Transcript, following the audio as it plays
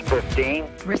15.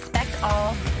 Respect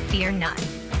all, fear none.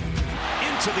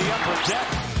 Into the upper deck.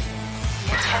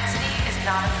 Intensity is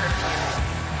not a curfew.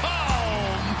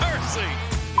 Oh, mercy.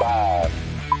 5,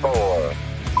 4,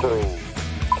 3,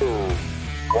 2,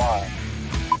 1.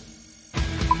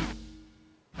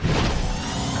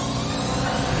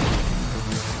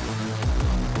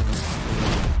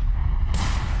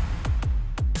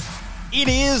 It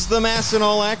is the Masson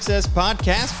All Access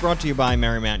podcast brought to you by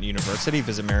Marymount University.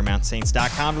 Visit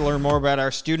MarymountSaints.com to learn more about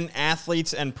our student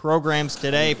athletes and programs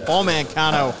today. Paul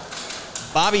Mancano,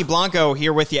 Bobby Blanco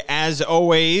here with you as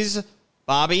always.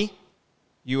 Bobby,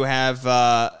 you have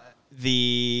the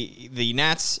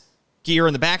Nats gear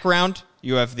in the background.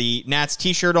 You have the Nats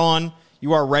t-shirt on.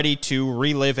 You are ready to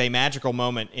relive a magical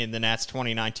moment in the Nats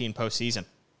 2019 postseason.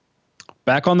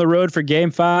 Back on the road for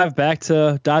Game 5, back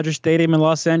to Dodger Stadium in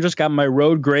Los Angeles. Got my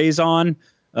road grays on.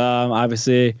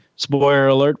 Obviously, spoiler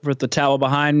alert with the towel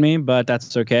behind me, but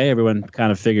that's okay. Everyone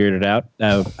kind of figured it out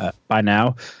by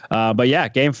now. But yeah,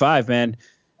 Game 5, man.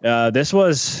 This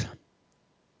was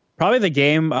probably the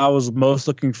game I was most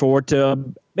looking forward to,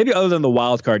 maybe other than the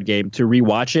wild card game, to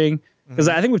rewatching. Because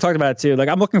I think we've talked about it too. Like,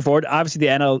 I'm looking forward. Obviously, the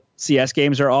NLCS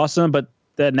games are awesome, but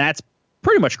the Nats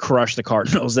pretty much crushed the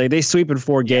Cardinals. They sweep in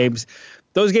 4 games.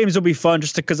 Those games will be fun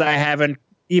just because I haven't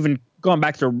even gone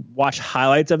back to watch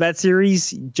highlights of that series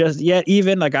just yet.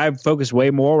 Even like I focus way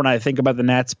more when I think about the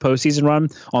Nats postseason run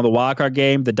on the wildcard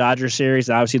game, the Dodgers series,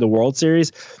 and obviously the World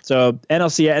Series. So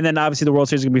NLCS, and then obviously the World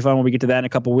Series is going to be fun when we get to that in a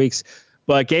couple weeks.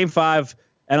 But Game 5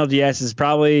 NLDS is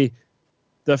probably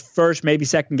the first, maybe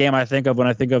second game I think of when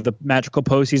I think of the magical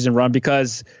postseason run,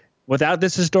 because without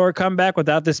this historic comeback,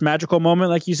 without this magical moment,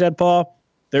 like you said, Paul,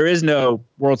 there is no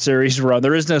World Series run.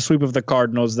 There is no sweep of the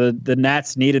Cardinals. The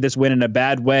Nats needed this win in a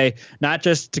bad way, not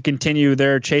just to continue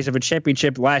their chase of a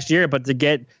championship last year, but to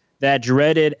get that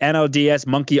dreaded NLDS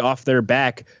monkey off their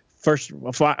back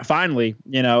finally,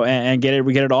 and get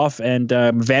it off and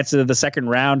advance to the second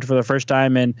round for the first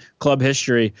time in club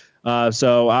history.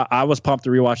 So I was pumped to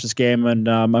rewatch this game, and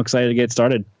I'm excited to get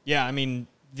started. Yeah, I mean,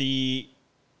 the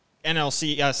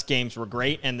NLCS games were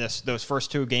great, and those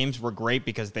first 2 games were great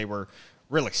because they were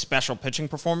really special pitching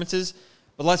performances.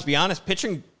 But let's be honest,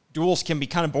 pitching duels can be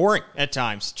kind of boring at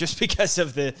times just because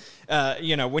of the,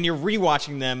 when you're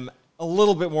rewatching them, a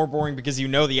little bit more boring because you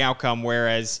know the outcome,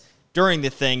 whereas during the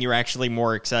thing, you're actually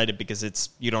more excited because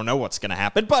you don't know what's going to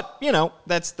happen. But,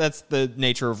 that's the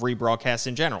nature of rebroadcast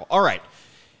in general. All right.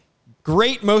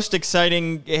 Great, most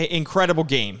exciting, incredible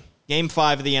game. Game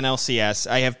 5 of the NLCS.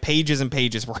 I have pages and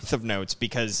pages worth of notes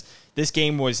because this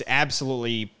game was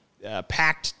absolutely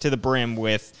packed to the brim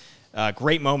with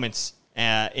great moments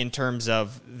in terms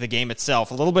of the game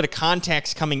itself. A little bit of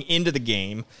context coming into the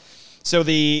game. So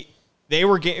they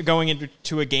were going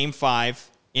into a Game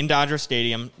 5 in Dodger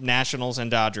Stadium, Nationals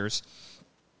and Dodgers.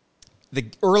 The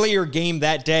earlier game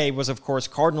that day was, of course,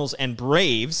 Cardinals and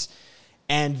Braves,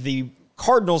 and the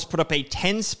Cardinals put up a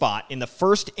 10 spot in the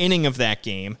first inning of that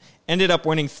game, ended up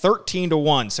winning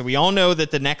 13-1. So we all know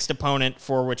that the next opponent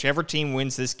for whichever team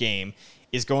wins this game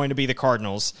is going to be the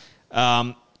Cardinals.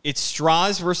 It's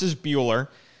Stras versus Buehler.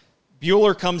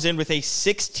 Buehler comes in with a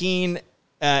 16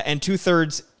 and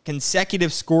 2/3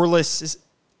 consecutive scoreless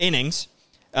innings.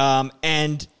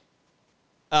 And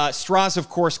Stras, of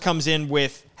course, comes in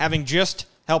with having just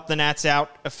helped the Nats out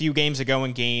a few games ago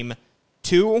in Game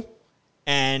 2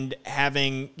 and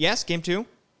having, Game 2?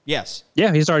 Yes.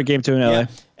 Yeah, he started Game 2 in LA. Yeah.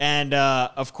 And,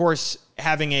 of course,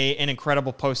 having an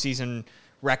incredible postseason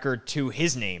record to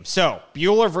his name. So,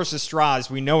 Buehler versus Stras,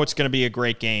 we know it's going to be a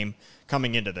great game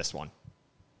coming into this one.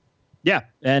 Yeah,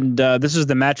 and this is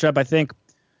the matchup. I think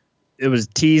it was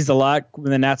teased a lot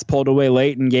when the Nats pulled away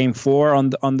late in Game 4 on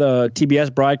the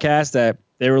TBS broadcast that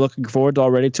they were looking forward to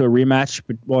already to a rematch.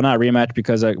 Well, not a rematch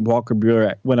because Walker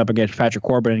Buehler went up against Patrick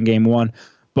Corbin in Game 1,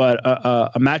 but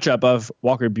a matchup of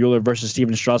Walker Buehler versus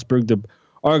Steven Strasburg,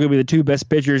 arguably the 2 best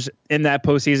pitchers in that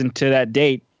postseason to that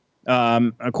date.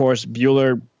 Of course,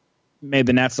 Buehler made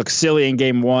the Nats look silly in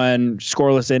Game 1,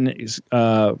 scoreless in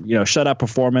shutout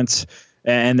performance,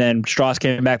 and then Stras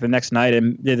came back the next night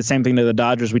and did the same thing to the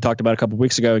Dodgers we talked about a couple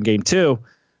weeks ago in Game 2.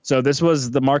 So this was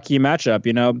the marquee matchup.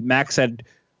 Max had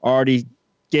already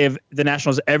gave the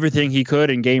Nationals everything he could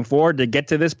in Game 4 to get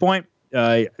to this point.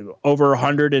 Over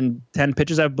 110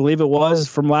 pitches, I believe it was,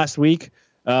 from last week.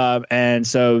 And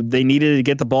so they needed to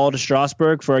get the ball to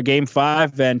Strasburg for a Game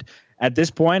 5. And at this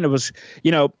point, it was,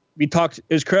 we talked,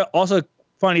 it was also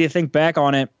funny to think back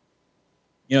on it,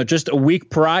 just a week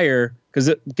prior, because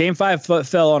Game 5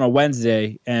 fell on a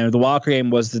Wednesday and the wild card game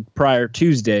was the prior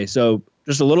Tuesday. So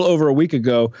just a little over a week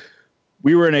ago,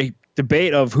 we were in a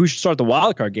debate of who should start the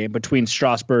wild card game between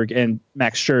Strasburg and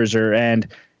Max Scherzer. And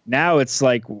now it's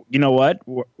like, you know what?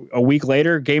 A week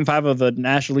later, Game 5 of the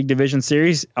National League Division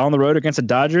Series on the road against the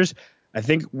Dodgers. I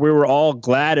think we were all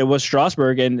glad it was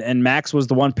Strasburg and Max was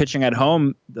the one pitching at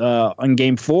home on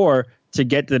Game 4 to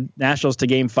get the Nationals to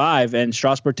Game 5. And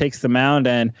Strasburg takes the mound,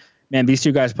 and man, these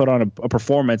two guys put on a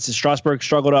performance. Strasburg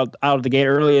struggled out of the gate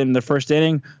early in the first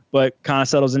inning, but kind of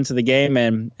settles into the game,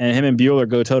 and him and Buehler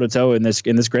go toe-to-toe in this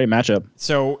great matchup.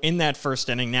 So in that first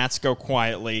inning, Nats go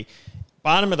quietly.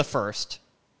 Bottom of the first.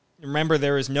 Remember,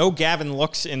 there is no Gavin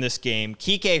Lux in this game.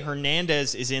 Kike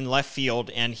Hernandez is in left field,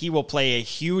 and he will play a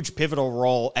huge pivotal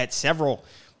role at several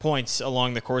points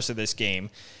along the course of this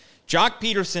game. Jock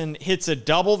Peterson hits a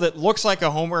double that looks like a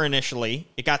homer initially.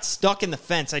 It got stuck in the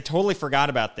fence. I totally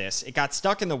forgot about this. It got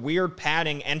stuck in the weird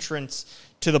padding entrance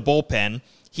to the bullpen.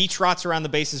 He trots around the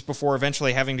bases before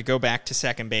eventually having to go back to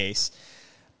second base.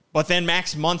 But then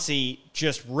Max Muncy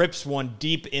just rips one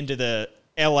deep into the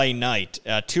LA night.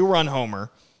 A 2-run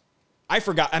homer. I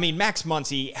forgot. I mean, Max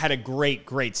Muncy had a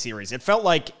great series. It felt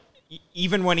like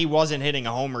even when he wasn't hitting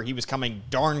a homer, he was coming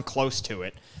darn close to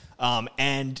it.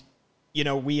 And, you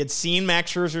know, we had seen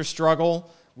Max Scherzer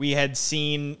struggle. We had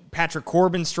seen Patrick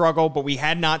Corbin struggle, but we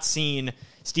had not seen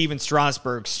Steven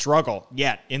Strasburg struggle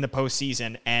yet in the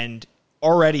postseason. And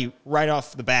already right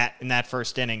off the bat in that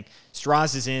first inning,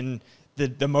 Stras is in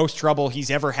the most trouble he's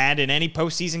ever had in any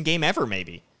postseason game ever,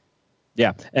 maybe.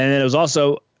 Yeah. And then it was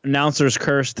also announcer's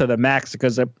curse to the max,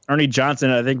 because Ernie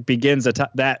Johnson, I think, begins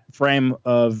that frame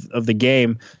of the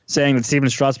game saying that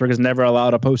Steven Strasburg has never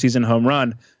allowed a postseason home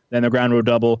run, then the ground rule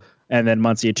double, and then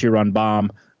Muncy a 2-run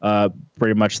bomb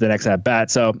pretty much the next at bat.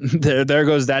 So there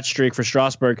goes that streak for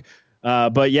Strasburg.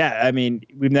 But yeah, I mean,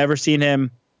 we've never seen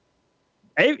him.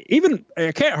 I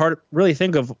can't really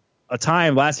think of a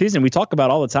time last season. We talk about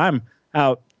all the time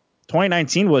how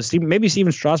 2019 was maybe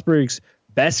Steven Strasburg's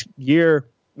best year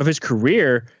of his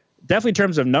career. Definitely in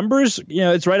terms of numbers, you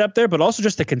know, it's right up there, but also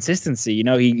just the consistency. You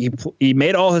know, he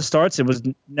made all his starts. It was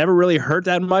never really hurt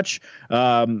that much.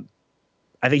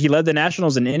 I think he led the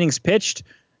Nationals in innings pitched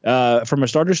from a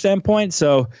starter standpoint.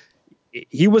 So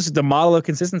he was the model of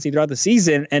consistency throughout the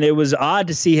season, and it was odd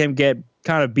to see him get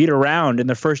kind of beat around in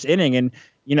the first inning. And,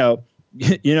 you know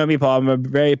me, Paul, I'm a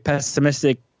very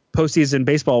pessimistic postseason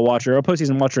baseball watcher, or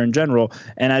postseason watcher in general.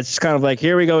 And it's just kind of like,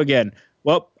 here we go again.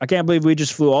 Well, I can't believe we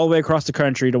just flew all the way across the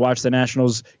country to watch the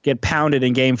Nationals get pounded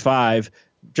in Game 5.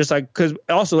 Just like, because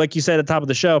also, like you said at the top of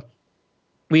the show,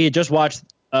 we had just watched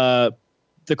the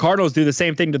Cardinals do the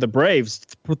same thing to the Braves,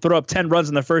 throw up 10 runs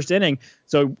in the first inning.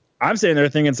 So I'm sitting there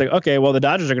thinking, it's like, okay, well, the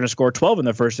Dodgers are going to score 12 in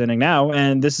the first inning now,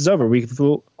 and this is over. We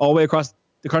flew all the way across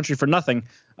the country for nothing,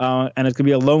 and it's going to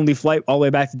be a lonely flight all the way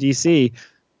back to D.C.,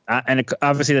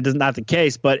 obviously that is not the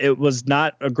case, but it was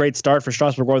not a great start for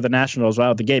Strasburg or the Nationals right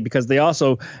out the gate, because they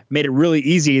also made it really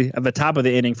easy at the top of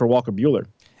the inning for Walker Buehler.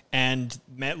 And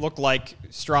it looked like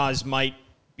Stras might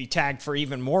be tagged for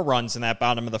even more runs in that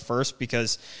bottom of the first,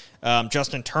 because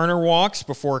Justin Turner walks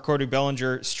before Cody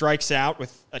Bellinger strikes out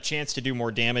with a chance to do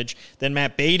more damage. Then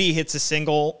Matt Beatty hits a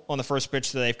single on the first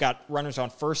pitch, so they've got runners on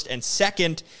first and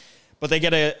second. But they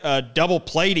get a double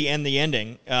play to end the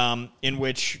inning, in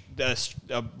which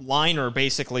a liner,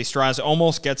 basically, Stras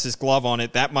almost gets his glove on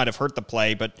it. That might have hurt the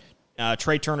play, but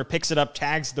Trey Turner picks it up,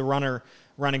 tags the runner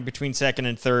running between second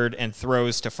and third, and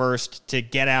throws to first to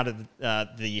get out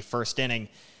of the first inning.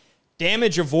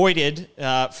 Damage avoided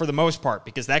for the most part,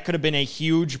 because that could have been a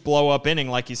huge blow-up inning,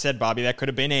 like you said, Bobby. That could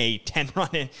have been a 10-run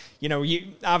inning. You know,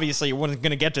 obviously you wasn't going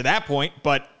to get to that point,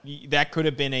 but that could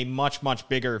have been a much, much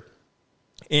bigger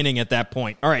inning at that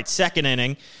point. All right, second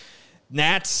inning.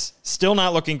 Nats still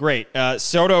not looking great.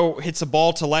 Soto hits a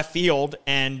ball to left field,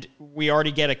 and we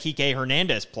already get a Kike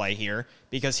Hernandez play here,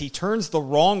 because he turns the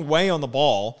wrong way on the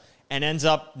ball and ends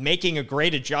up making a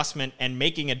great adjustment and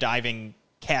making a diving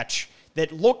catch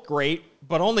that looked great,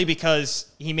 but only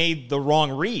because he made the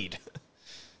wrong read.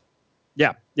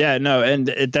 Yeah, no, and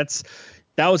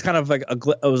that was kind of like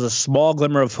it was a small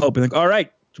glimmer of hope. And like, all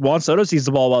right, Juan Soto sees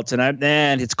the ball well tonight,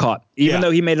 and it's caught. Even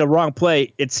though he made a wrong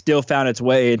play, it still found its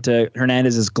way into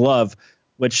Hernandez's glove,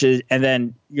 and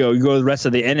then you go the rest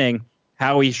of the inning,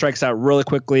 how he strikes out really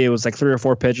quickly. It was like 3 or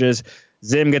 4 pitches.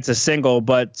 Zim gets a single,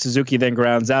 but Suzuki then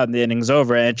grounds out, and the inning's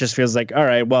over. And it just feels like, all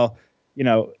right, well,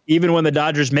 even when the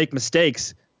Dodgers make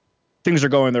mistakes, things are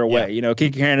going their way.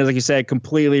 Kike Hernandez, like you said,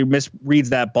 completely misreads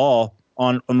that ball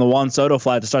on the Juan Soto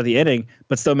fly to start the inning,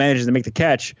 but still manages to make the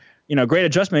catch. Great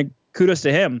adjustment. Kudos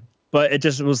to him. But it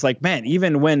just was like, man,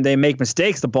 even when they make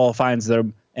mistakes, the ball finds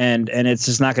them, and it's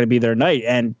just not going to be their night.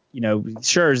 And,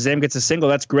 sure, Zim gets a single.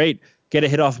 That's great. Get a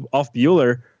hit off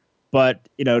Buehler. but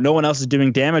no one else is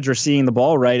doing damage or seeing the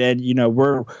ball right. And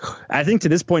I think to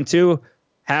this point too,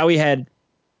 Howie had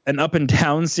an up and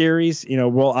down series.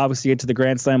 We'll obviously get to the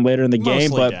Grand Slam later in the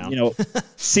game, but down.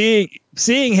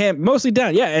 seeing him mostly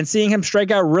down, and seeing him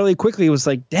strike out really quickly was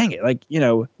like, dang it, like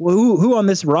who on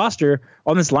this roster,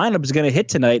 on this lineup is going to hit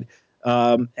tonight?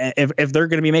 If they're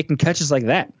going to be making catches like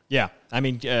that. Yeah, I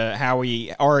mean,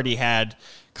 Howie already had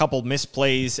a couple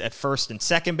misplays at first and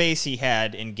second base. He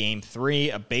had in Game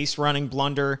 3 a base running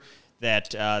blunder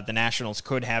that the Nationals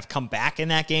could have come back in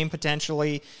that game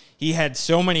potentially. He had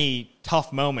so many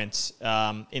tough moments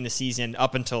in the season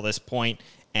up until this point,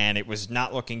 and it was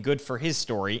not looking good for his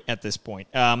story at this point.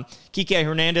 Kike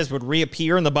Hernandez would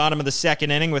reappear in the bottom of the second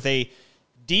inning with a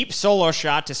deep solo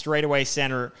shot to straightaway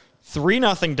center.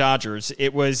 3-0 Dodgers.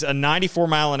 It was a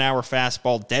 94-mile-an-hour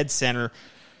fastball, dead center.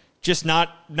 Just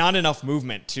not enough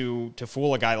movement to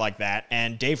fool a guy like that.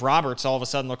 And Dave Roberts all of a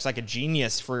sudden looks like a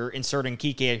genius for inserting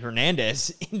Kike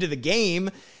Hernandez into the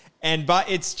game. But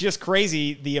it's just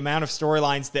crazy the amount of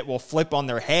storylines that will flip on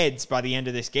their heads by the end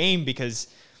of this game, because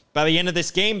by the end of this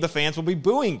game, the fans will be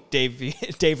booing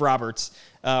Dave Roberts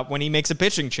when he makes a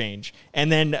pitching change.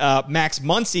 And then Max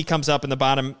Muncy comes up in the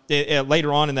bottom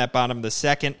later on in that bottom of the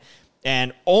second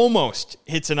and almost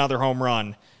hits another home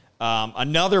run.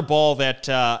 Another ball that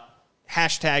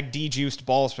hashtag dejuiced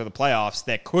balls for the playoffs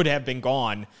that could have been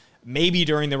gone maybe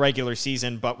during the regular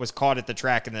season, but was caught at the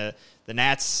track. And the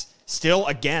Nats still,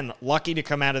 again, lucky to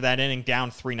come out of that inning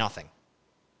down 3-0.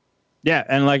 Yeah,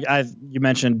 and like you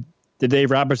mentioned, the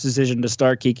Dave Roberts decision to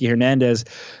start Kike Hernandez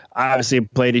obviously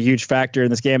played a huge factor in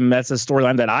this game. And that's a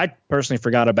storyline that I personally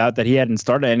forgot about, that he hadn't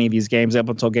started any of these games up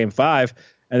until Game 5.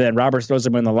 And then Roberts throws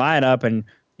him in the lineup, and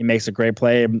he makes a great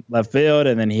play in left field,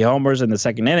 and then he homers in the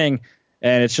second inning.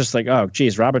 And it's just like, oh,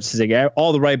 geez, Roberts is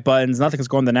all the right buttons. Nothing's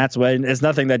going the Nats' way. It's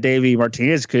nothing that Davey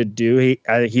Martinez could do. He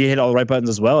hit all the right buttons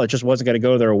as well. It just wasn't going to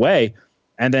go their way.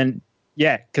 And then,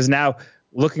 because now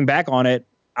looking back on it,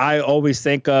 I always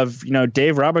think of,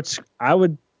 Dave Roberts. I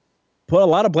would put a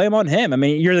lot of blame on him. I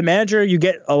mean, you're the manager. You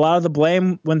get a lot of the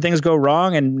blame when things go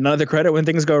wrong and none of the credit when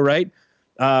things go right.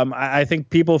 I think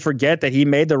people forget that he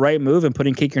made the right move in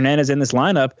putting Kike Hernandez in this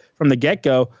lineup from the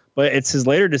get-go, but it's his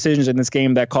later decisions in this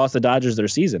game that cost the Dodgers their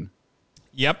season.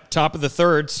 Yep, top of the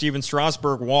third, Steven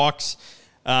Strasburg walks.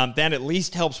 That at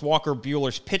least helps Walker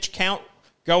Buehler's pitch count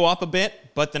go up a bit,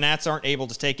 but the Nats aren't able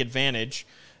to take advantage,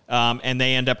 and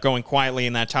they end up going quietly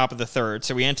in that top of the third.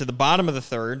 So we enter the bottom of the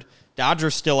third.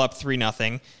 Dodgers still up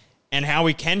 3-0, and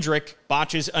Howie Kendrick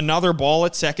botches another ball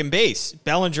at second base.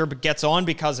 Bellinger gets on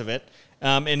because of it,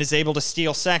 and is able to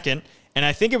steal second. And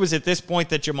I think it was at this point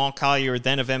that Jamal Collier,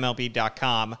 then of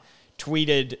MLB.com,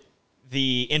 tweeted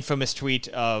the infamous tweet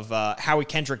of Howie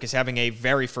Kendrick is having a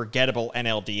very forgettable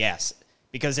NLDS.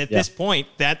 Because at this point,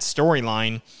 that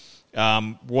storyline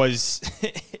was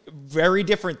very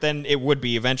different than it would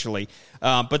be eventually.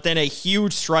 But then a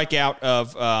huge strikeout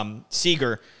of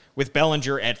Seager with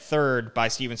Bellinger at third by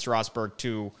Steven Strasburg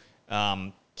to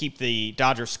keep the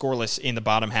Dodgers scoreless in the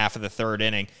bottom half of the third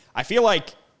inning. I feel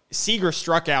like Seager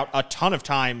struck out a ton of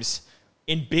times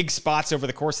in big spots over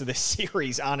the course of this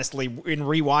series, honestly, in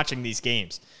rewatching these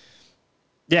games.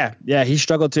 Yeah, he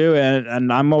struggled too,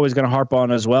 and I'm always going to harp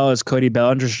on as well as Cody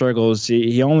Bellinger struggles.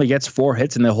 He only gets 4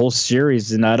 hits in the whole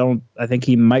series, and I think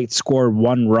he might score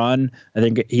 1 run. I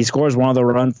think he scores one of the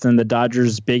runs in the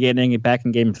Dodgers' big inning back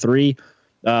in Game 3.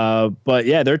 But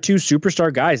yeah, they're 2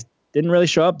 superstar guys. Didn't really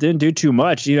show up, didn't do too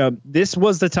much. This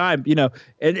was the time,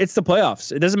 it's the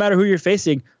playoffs. It doesn't matter who you're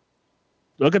facing.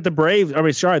 Look at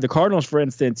the Cardinals, for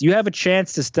instance. You have a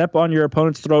chance to step on your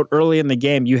opponent's throat early in the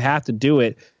game. You have to do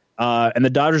it. And the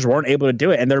Dodgers weren't able to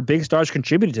do it, and their big stars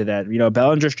contributed to that.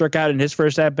 Bellinger struck out in his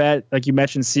first at-bat. Like you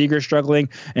mentioned, Seager struggling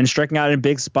and striking out in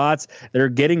big spots. They're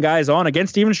getting guys on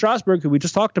against Steven Strasburg, who we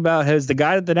just talked about, as the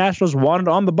guy that the Nationals wanted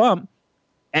on the bump,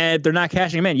 and they're not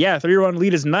cashing him in. Yeah, 3-run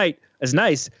lead is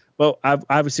nice, but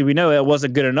obviously we know it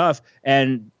wasn't good enough,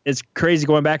 and it's crazy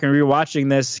going back and rewatching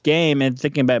this game and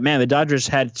thinking about, man, the Dodgers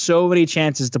had so many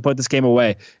chances to put this game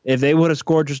away. If they would have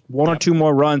scored just 1 or 2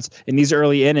 more runs in these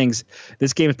early innings,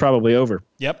 this game is probably over.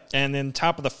 Yep, and then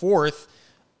top of the fourth,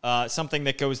 something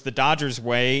that goes the Dodgers'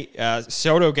 way,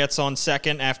 Soto gets on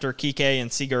second after Kike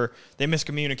and Seager, they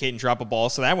miscommunicate and drop a ball,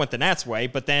 so that went the Nats' way,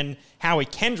 but then Howie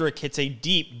Kendrick hits a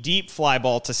deep, deep fly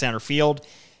ball to center field.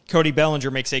 Cody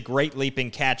Bellinger makes a great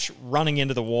leaping catch running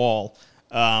into the wall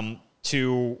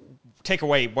to take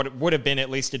away what would have been at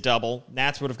least a double.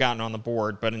 Nats would have gotten on the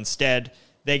board, but instead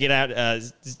they get out.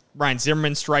 Ryan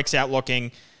Zimmerman strikes out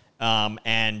looking,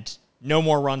 and no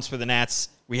more runs for the Nats.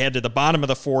 We head to the bottom of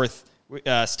the fourth,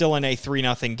 still in a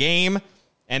 3-0 game,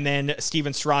 And then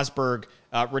Steven Strasburg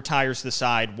retires the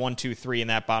side 1-2-3 in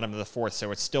that bottom of the fourth.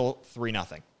 So it's still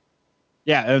 3-0.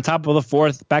 Yeah, and on top of the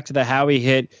fourth, back to the Howie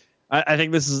hit. I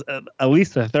think this is at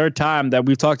least the third time that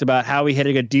we've talked about Howie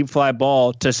hitting a deep fly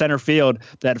ball to center field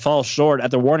that falls short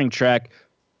at the warning track.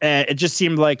 And it just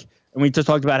seemed like, and we just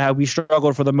talked about how we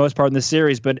struggled for the most part in the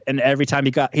series, and every time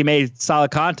he made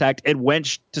solid contact, it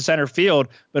went to center field,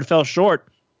 but fell short.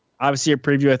 Obviously, a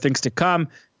preview of things to come.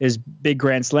 His big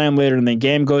grand slam later in the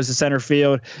game goes to center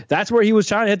field. That's where he was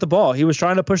trying to hit the ball. He was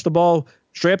trying to push the ball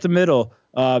straight up the middle.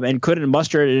 And couldn't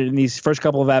muster it in these first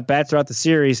couple of at-bats throughout the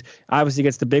series. Obviously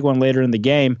gets the big one later in the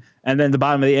game. And then the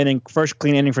bottom of the inning, first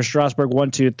clean inning for Strasburg,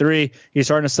 1-2-3. He's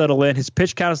starting to settle in. His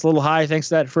pitch count is a little high thanks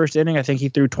to that first inning. I think he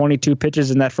threw 22 pitches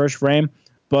in that first frame.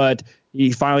 But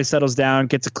he finally settles down,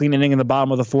 gets a clean inning in the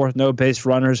bottom of the fourth, no base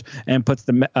runners, and puts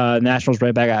the Nationals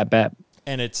right back at bat.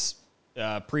 And it's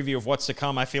a preview of what's to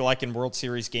come, I feel like, in World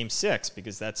Series Game 6,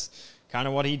 because that's kind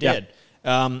of what he did.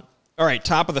 Yeah. All right,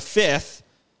 top of the fifth.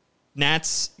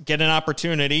 Nats get an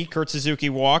opportunity. Kurt Suzuki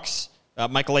walks.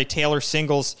 Michael A. Taylor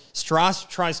singles. Strauss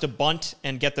tries to bunt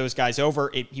and get those guys over.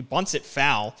 He bunts it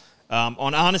foul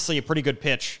on honestly a pretty good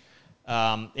pitch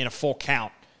in a full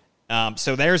count.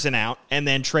 So there's an out. And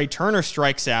then Trey Turner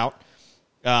strikes out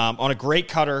on a great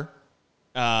cutter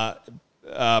by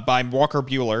Walker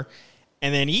Buehler.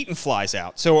 And then Eaton flies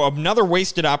out. So another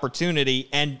wasted opportunity,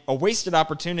 and a wasted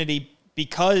opportunity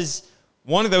because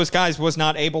one of those guys was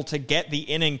not able to get the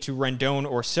inning to Rendon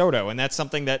or Soto, and that's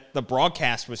something that the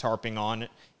broadcast was harping on,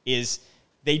 is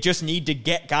they just need to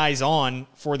get guys on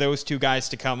for those two guys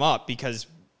to come up because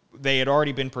they had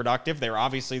already been productive. They're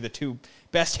obviously the two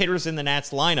best hitters in the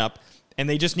Nats lineup, and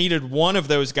they just needed one of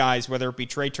those guys, whether it be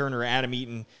Trey Turner or Adam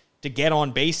Eaton, to get on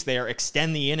base there,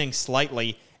 extend the inning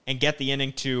slightly, and get the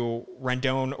inning to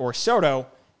Rendon or Soto.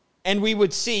 And we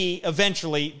would see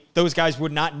eventually those guys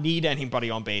would not need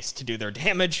anybody on base to do their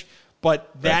damage.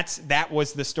 But that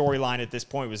was the storyline at this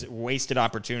point, was wasted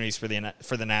opportunities for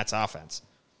the Nats offense.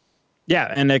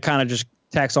 Yeah, and it kind of just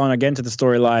tacks on again to the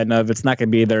storyline of it's not going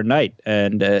to be their night.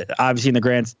 And obviously in the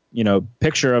grand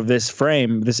picture of this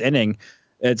frame, this inning,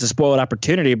 it's a spoiled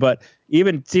opportunity. But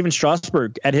even Steven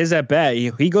Strasburg at his at bat,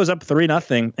 he goes up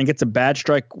 3-0 and gets a bad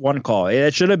strike one call.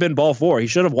 It should have been ball four. He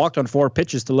should have walked on 4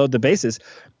 pitches to load the bases.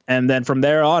 And then from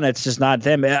there on, it's just not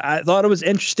them. I thought it was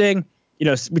interesting.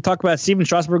 We talk about Steven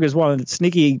Strasburg as one of the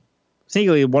sneakily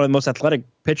one of the most athletic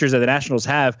pitchers that the Nationals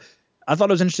have. I thought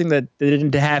it was interesting that they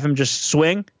didn't have him just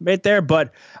swing right there.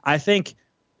 But I think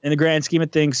in the grand scheme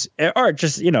of things, or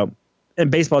just, in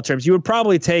baseball terms, you would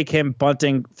probably take him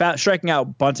striking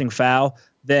out bunting foul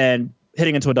than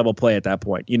hitting into a double play at that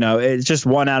point. It's just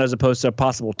 1 out as opposed to a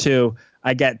possible 2.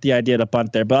 I get the idea to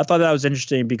bunt there. But I thought that was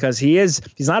interesting because he's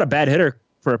not a bad hitter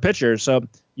for a pitcher. So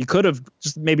you could have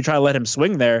just maybe tried to let him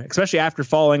swing there, especially after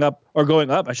going up,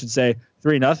 I should say,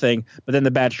 3-0. But then the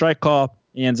bad strike call,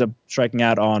 he ends up striking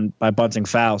out by bunting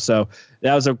foul. So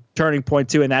that was a turning point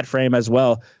too in that frame as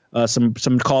well. Some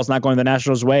calls not going the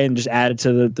Nationals' way and just added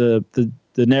to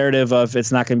the narrative of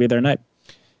it's not going to be their night.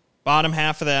 Bottom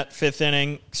half of that fifth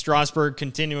inning, Strasburg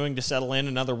continuing to settle in,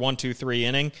 another 1-2-3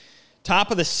 inning.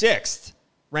 Top of the sixth,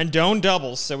 Rendon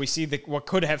doubles, so we see what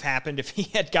could have happened if he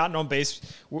had gotten on base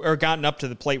or gotten up to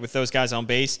the plate with those guys on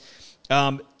base.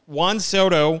 Juan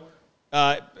Soto,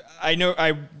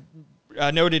 I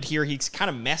noted here he's kind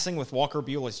of messing with Walker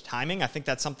Buehler's timing. I think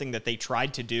that's something that they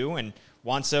tried to do, and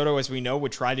Juan Soto, as we know,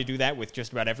 would try to do that with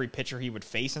just about every pitcher he would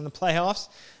face in the playoffs.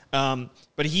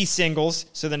 But he singles,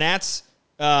 so the Nats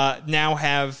now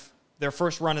have their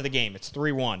first run of the game. It's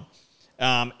 3-1.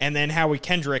 And then Howie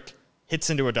Kendrick hits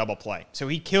into a double play. So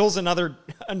he kills another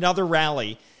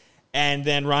rally, and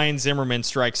then Ryan Zimmerman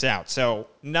strikes out. So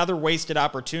another wasted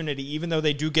opportunity, even though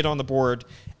they do get on the board,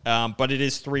 but it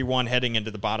is 3-1 heading into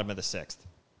the bottom of the sixth.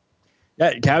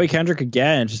 Yeah, Howie Kendrick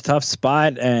again, just tough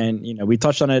spot. And, we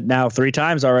touched on it now 3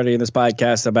 times already in this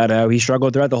podcast about how he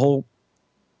struggled throughout the whole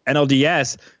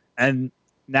NLDS. And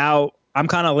now I'm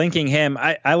kind of linking him.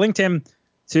 I linked him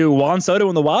to Juan Soto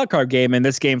in the wild card game in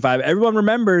this Game 5. Everyone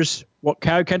remembers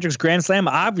Howie Kendrick's grand slam,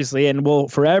 obviously, and will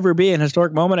forever be an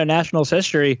historic moment in Nationals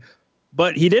history.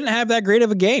 But he didn't have that great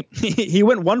of a game. He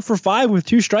went 1 for 5 with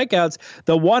 2 strikeouts.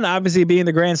 The one obviously being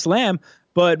the grand slam,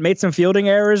 but made some fielding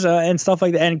errors and stuff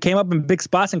like that, and came up in big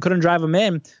spots and couldn't drive him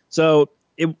in. So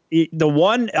the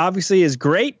one obviously is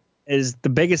great, is the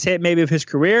biggest hit maybe of his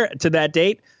career to that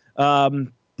date.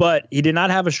 But he did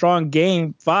not have a strong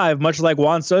Game 5, much like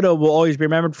Juan Soto will always be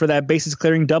remembered for that bases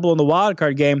clearing double in the wild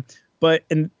card game. But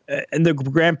in the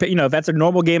grand, if that's a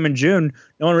normal game in June,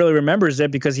 no one really remembers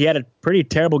it because he had a pretty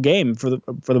terrible game for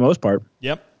the most part.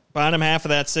 Yep. Bottom half of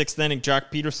that sixth inning,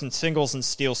 Jock Peterson singles and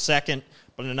steals second,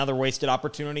 but another wasted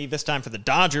opportunity, this time for the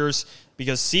Dodgers,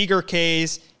 because Seager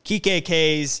Ks, Kike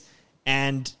Ks,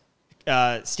 and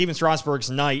Steven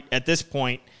Strasburg's night at this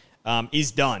point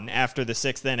is done after the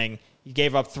sixth inning. He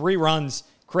gave up 3 runs.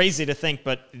 Crazy to think,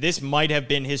 but this might have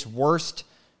been his worst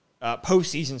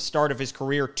postseason start of his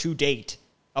career to date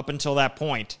up until that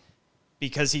point,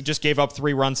 because he just gave up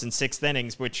 3 runs in 6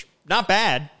 innings, which not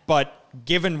bad, but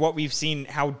given what we've seen,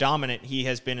 how dominant he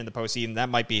has been in the postseason, that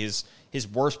might be his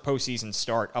worst postseason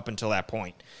start up until that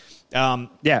point.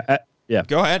 Yeah.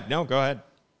 Go ahead. No, go ahead.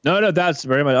 No, that's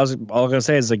very much. All I'm gonna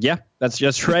say is like, yeah, that's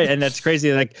just right, and that's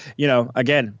crazy. Like,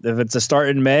 again, if it's a start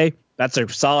in May, that's a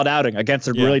solid outing against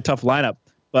a really tough lineup.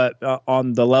 But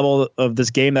on the level of this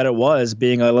game that it was,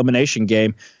 being an elimination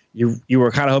game, you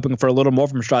were kind of hoping for a little more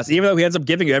from Strauss, even though he ends up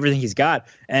giving you everything he's got.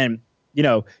 And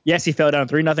yes, he fell down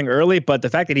 3-0 early, but the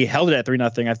fact that he held it at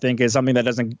 3-0, I think, is something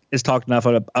that is talked enough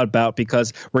about,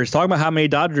 because we're talking about how many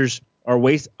Dodgers they're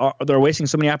wasting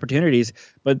so many opportunities.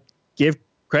 But give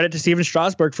credit to Steven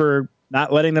Strasburg for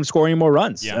not letting them score any more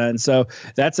runs. Yeah. And so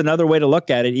that's another way to look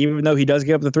at it. Even though he does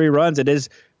give up the 3 runs, it is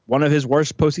one of his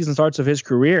worst postseason starts of his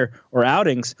career or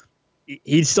outings.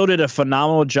 He still did a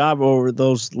phenomenal job over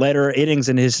those later innings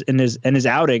in his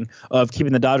outing of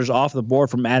keeping the Dodgers off the board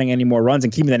from adding any more runs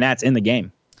and keeping the Nats in the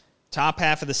game. Top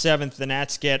half of the 7th, the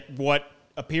Nats get what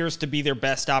appears to be their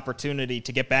best opportunity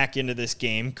to get back into this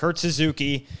game. Kurt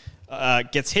Suzuki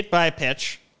gets hit by a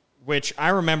pitch, which I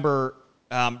remember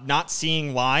not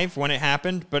seeing live when it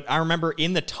happened, but I remember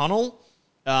in the tunnel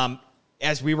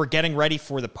as we were getting ready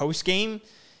for the postgame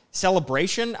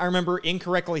celebration, I remember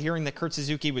incorrectly hearing that Kurt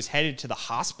Suzuki was headed to the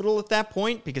hospital at that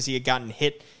point because he had gotten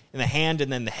hit in the hand and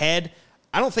then the head.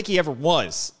 I don't think he ever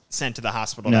was sent to the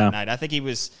hospital that night. I think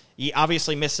he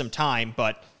obviously missed some time,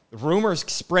 but rumors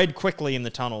spread quickly in the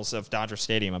tunnels of Dodger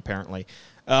Stadium, apparently.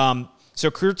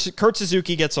 So Kurt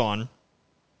Suzuki gets on.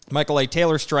 Michael A.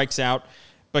 Taylor strikes out,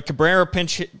 but Cabrera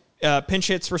pinch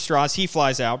hits for Strauss. He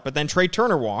flies out, but then Trey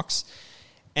Turner walks.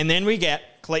 And then we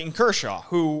get Clayton Kershaw,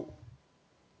 who,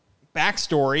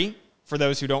 backstory, for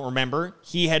those who don't remember,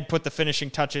 he had put the finishing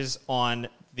touches on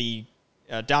the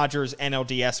Dodgers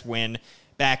NLDS win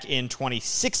back in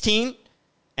 2016,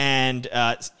 and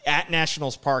at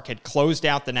Nationals Park had closed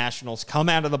out the Nationals, come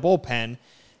out of the bullpen,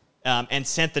 and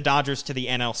sent the Dodgers to the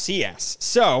NLCS.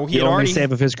 So he had only already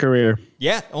save of his career.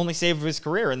 Yeah, only save of his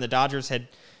career, and the Dodgers had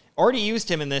already used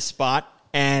him in this spot,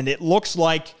 and it looks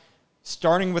like,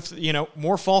 starting with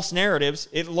more false narratives,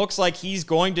 it looks like he's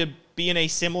going to be in a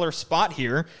similar spot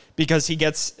here, because he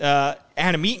gets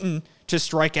Adam Eaton to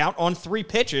strike out on 3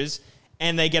 pitches,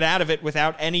 and they get out of it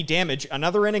without any damage.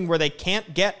 Another inning where they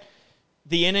can't get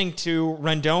the inning to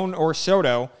Rendon or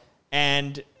Soto,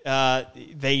 and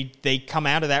they come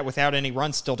out of that without any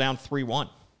runs, still down 3-1.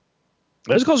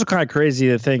 It's also kind of crazy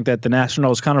to think that the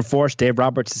Nationals kind of forced Dave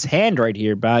Roberts' hand right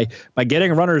here by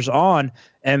getting runners on.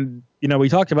 And, we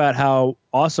talked about how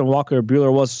awesome Walker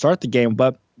Buehler was to start the game,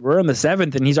 but we're in the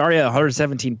 7th, and he's already at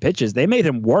 117 pitches. They made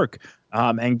him work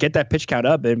and get that pitch count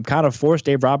up, and kind of forced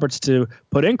Dave Roberts to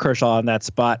put in Kershaw in that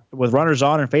spot. With runners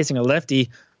on and facing a lefty,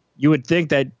 you would think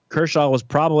that Kershaw was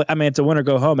probably, it's a win or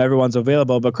go home. Everyone's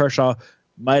available, but Kershaw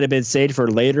might have been saved for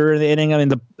later in the inning.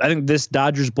 I think this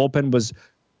Dodgers bullpen was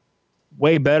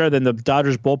way better than the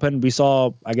Dodgers bullpen we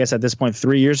saw, I guess, at this point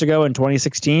 3 years ago in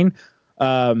 2016.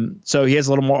 So he has a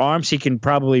little more arms. He can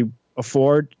probably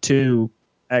afford to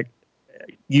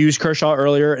use Kershaw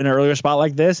in an earlier spot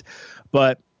like this.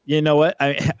 But you know what?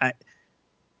 I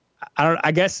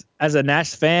guess as a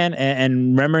Nats fan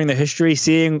and remembering the history,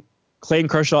 seeing Clayton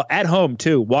Kershaw at home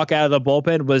too walk out of the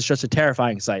bullpen was just a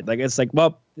terrifying sight. He's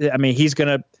he's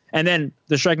gonna, and then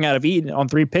the striking out of Eaton on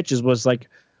 3 pitches was like,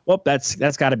 well, that's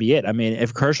got to be it.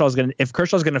 If Kershaw's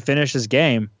gonna finish his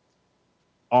game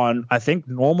on, I think,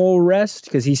 normal rest,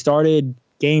 because he started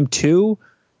game 2,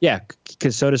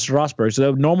 because so does Strasburg.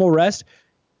 So normal rest,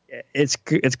 it's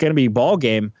gonna be ball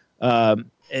game.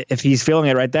 If he's feeling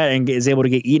it right there and is able to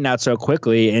get Eaton out so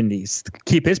quickly and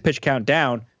keep his pitch count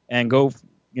down and go,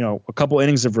 a couple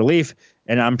innings of relief.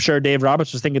 And I'm sure Dave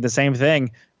Roberts was thinking the same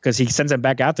thing, because he sends him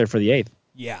back out there for the 8th.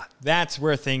 Yeah, that's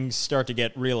where things start to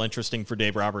get real interesting for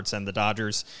Dave Roberts and the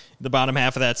Dodgers. The bottom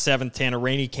half of that 7th, Tanner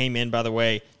Rainey came in, by the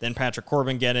way. Then Patrick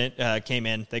Corbin came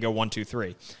in. They go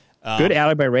 1-2-3. Good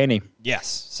outing by Rainey. Yes,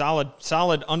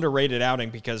 solid, underrated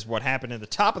outing, because what happened in the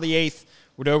top of the 8th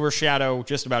would overshadow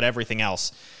just about everything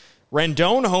else.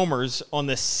 Rendon homers on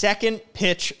the 2nd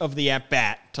pitch of the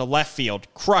at-bat to left field,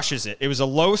 crushes it. It was a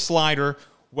low slider,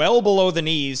 well below the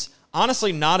knees.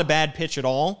 Honestly, not a bad pitch at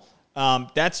all.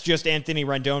 That's just Anthony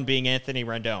Rendon being Anthony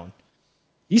Rendon.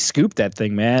 he scooped that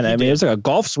thing, man. I mean, it was like a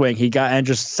golf swing he got and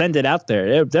just sent it out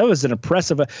there. That was an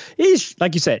impressive. He's,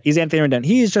 like you said, he's Anthony Rendon.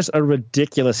 He's just a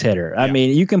ridiculous hitter. I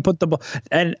mean, you can put the ball,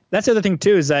 and that's the other thing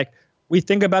too, is like we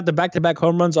think about the back-to-back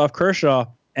home runs off Kershaw,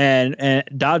 and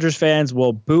Dodgers fans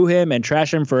will boo him and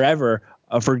trash him forever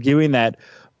for doing that.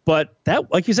 But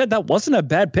that, like you said, that wasn't a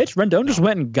bad pitch. Rendon just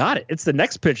went and got it. It's the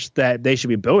next pitch that they should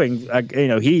be booing.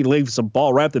 He leaves the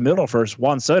ball right up the middle for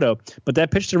Juan Soto. But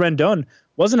that pitch to Rendon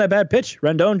wasn't a bad pitch.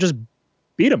 Rendon just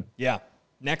beat him. Yeah.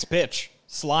 Next pitch,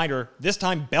 slider, this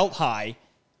time belt high.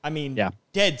 I mean,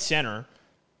 dead center.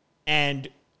 And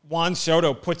Juan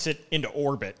Soto puts it into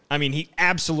orbit. I mean, he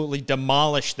absolutely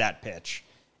demolished that pitch.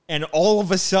 And all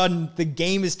of a sudden, the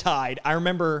game is tied. I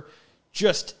remember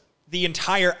just the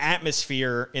entire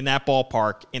atmosphere in that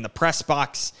ballpark, in the press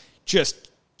box,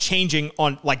 just changing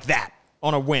on like that,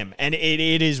 on a whim. And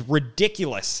it is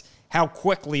ridiculous how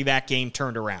quickly that game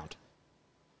turned around.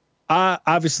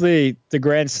 Obviously, the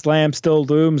Grand Slam still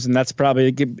looms, and that's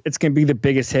probably it's going to be the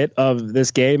biggest hit of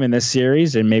this game in this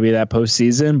series and maybe that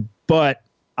postseason. But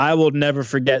I will never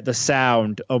forget the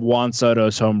sound of Juan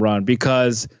Soto's home run,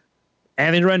 because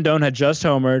Anthony Rendon had just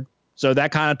homered, so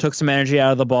that kind of took some energy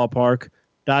out of the ballpark.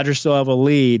 Dodgers still have a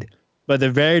lead, but the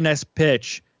very next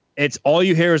pitch, it's all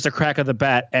you hear is the crack of the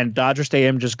bat, and Dodger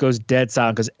Stadium just goes dead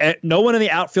silent because no one in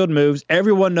the outfield moves.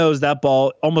 Everyone knows that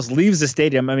ball almost leaves the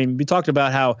stadium. I mean, we talked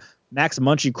about how Max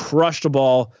Muncy crushed the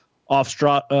ball off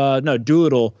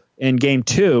Doolittle in Game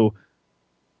 2.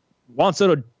 Juan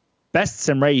Soto bests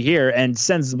him right here and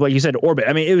sends, like you said, orbit.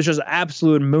 I mean, it was just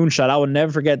absolute moonshot. I will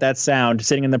never forget that sound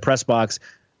sitting in the press box.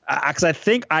 Because I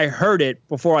think I heard it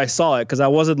before I saw it, because I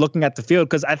wasn't looking at the field,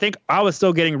 because I think I was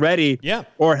still getting ready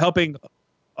or helping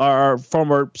our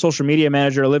former social media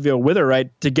manager, Olivia Witherwright,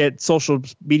 to get social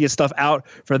media stuff out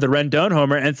for the Rendon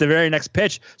homer, and it's the very next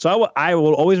pitch. So I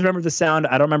will always remember the sound.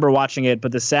 I don't remember watching it,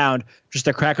 but the sound, just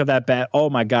the crack of that bat, oh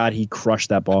my God, he crushed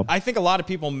that ball. I think a lot of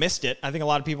people missed it. I think a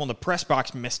lot of people in the press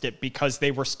box missed it because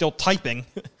they were still typing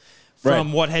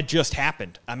from what had just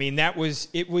happened. I mean, it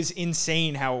was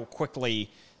insane how quickly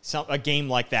a game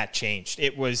like that changed.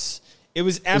 It was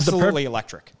absolutely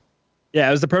electric. Yeah,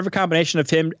 it was the perfect combination of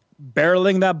him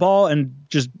barreling that ball and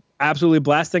just absolutely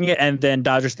blasting it, and then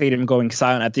Dodger Stadium going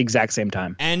silent at the exact same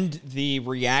time. And the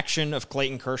reaction of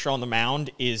Clayton Kershaw on the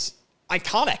mound is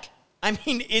iconic. I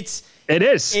mean, it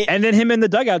is. And then him in the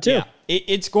dugout too. Yeah,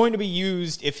 it's going to be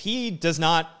used if he does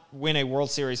not win a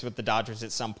World Series with the Dodgers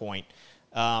at some point.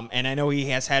 And I know he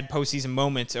has had postseason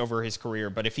moments over his career,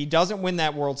 but if he doesn't win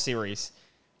that World Series,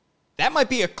 that might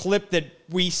be a clip that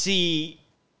we see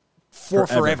for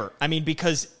forever. I mean,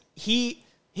 because he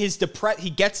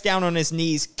gets down on his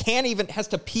knees, has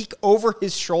to peek over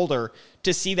his shoulder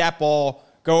to see that ball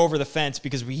go over the fence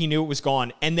because he knew it was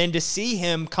gone. And then to see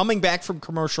him coming back from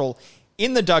commercial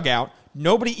in the dugout,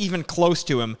 nobody even close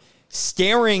to him,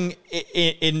 staring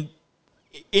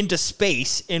into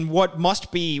space in what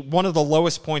must be one of the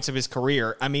lowest points of his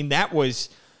career. I mean, that was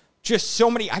just so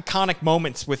many iconic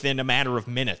moments within a matter of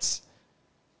minutes.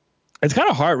 It's kind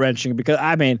of heart-wrenching because,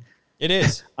 I mean... It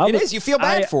is. It is. You feel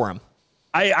bad for him.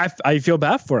 I feel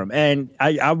bad for him. And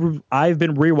I've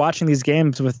been rewatching these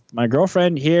games with my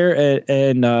girlfriend here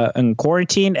in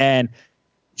quarantine, and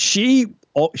she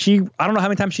I don't know how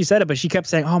many times she said it, but she kept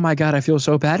saying, "Oh my God, I feel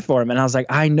so bad for him." And I was like,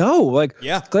 I know. Like,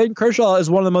 Clayton Kershaw is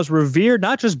one of the most revered,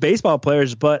 not just baseball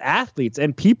players, but athletes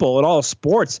and people in all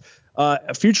sports.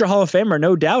 A future Hall of Famer,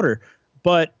 no doubter.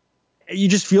 But you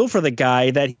just feel for the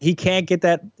guy that he can't get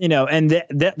that, and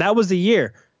that was the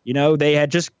year. They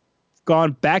had just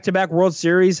gone back-to-back World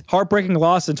Series, heartbreaking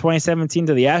loss in 2017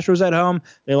 to the Astros at home.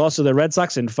 They lost to the Red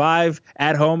Sox in 5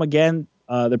 at home again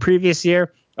the previous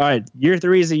year. All right, year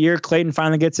 3 is the year Clayton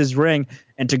finally gets his ring,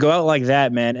 and to go out like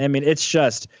that, man, I mean, it's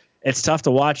tough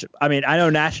to watch. I mean, I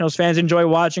know Nationals fans enjoy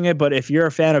watching it, but if you're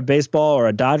a fan of baseball or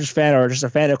a Dodgers fan or just a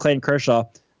fan of Clayton Kershaw,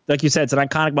 like you said, it's an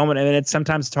iconic moment, and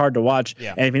sometimes it's hard to watch.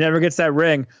 Yeah. And if he never gets that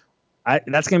ring,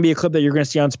 that's going to be a clip that you're going to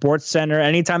see on SportsCenter.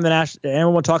 Anytime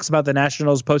anyone talks about the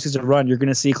Nationals postseason run, you're going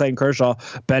to see Clayton Kershaw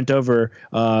bent over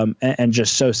and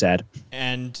just so sad.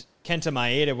 And Kenta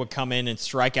Maeda would come in and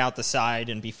strike out the side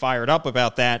and be fired up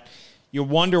about that. You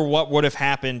wonder what would have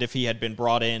happened if he had been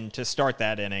brought in to start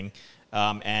that inning.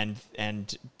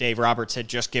 And Dave Roberts had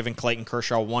just given Clayton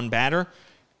Kershaw one batter.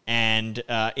 And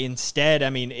instead, I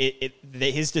mean,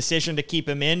 his decision to keep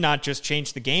him in not just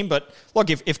changed the game, but look,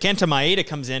 if Kenta Maeda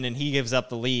comes in and he gives up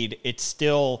the lead, it's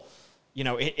still,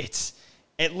 it's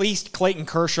at least Clayton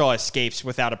Kershaw escapes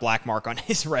without a black mark on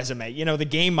his resume. The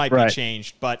game might be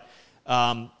changed, but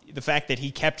the fact that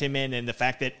he kept him in and the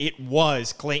fact that it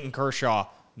was Clayton Kershaw,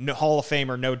 Hall of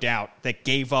Famer, no doubt, that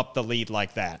gave up the lead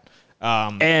like that.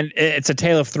 And it's a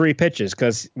tale of 3 pitches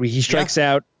because he strikes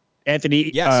out Adam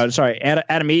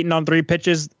Eaton on 3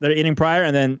 pitches the inning prior,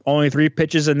 and then only 3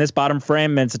 pitches in this bottom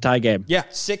frame, and it's a tie game. Yeah,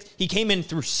 6. He came in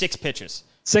through 6 pitches.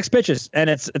 6 pitches, and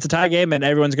it's a tie game, and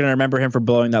everyone's going to remember him for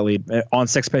blowing that lead on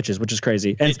 6 pitches, which is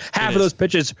crazy. And half of those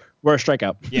pitches were a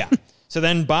strikeout. Yeah. So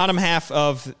then bottom half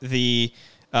of the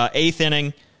 8th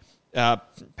inning,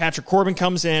 Patrick Corbin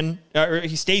comes in, or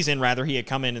he stays in, rather. He had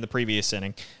come in the previous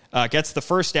inning. Gets the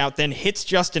first out, then hits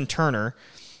Justin Turner.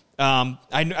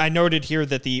 I noted here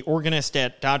that the organist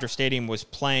at Dodger Stadium was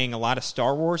playing a lot of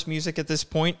Star Wars music at this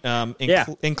point,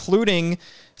 including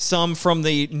some from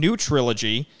the new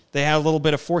trilogy. They had a little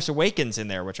bit of Force Awakens in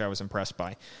there, which I was impressed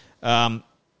by.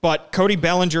 But Cody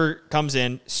Bellinger comes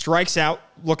in, strikes out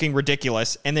looking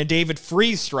ridiculous, and then David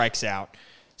Freese strikes out.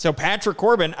 So Patrick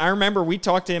Corbin, I remember we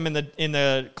talked to him in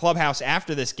the clubhouse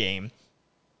after this game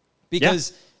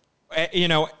because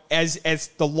as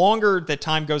the longer the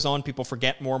time goes on, people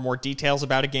forget more and more details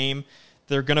about a game.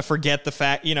 They're going to forget the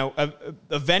fact,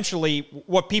 eventually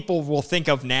what people will think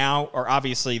of now are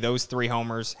obviously those 3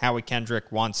 homers, Howie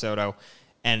Kendrick, Juan Soto,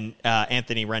 and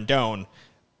Anthony Rendon.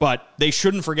 But they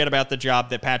shouldn't forget about the job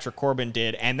that Patrick Corbin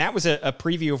did, and that was a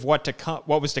preview of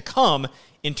what was to come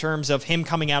in terms of him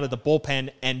coming out of the bullpen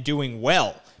and doing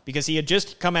well, because he had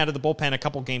just come out of the bullpen a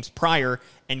couple games prior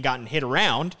and gotten hit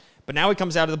around, but now he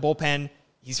comes out of the bullpen,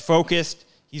 he's focused,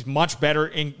 he's much better,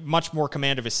 in much more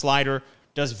command of his slider,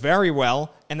 does very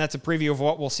well, and that's a preview of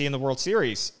what we'll see in the World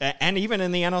Series, and even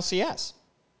in the NLCS.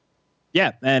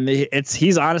 Yeah, and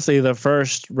he's honestly the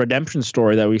first redemption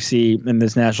story that we see in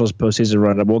this Nationals postseason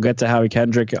run. We'll get to Howie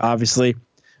Kendrick, obviously,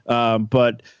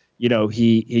 but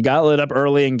he got lit up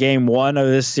early in Game 1 of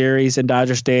this series in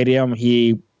Dodger Stadium.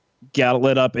 He got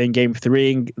lit up in Game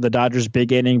 3 in the Dodgers'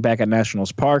 big inning back at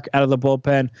Nationals Park out of the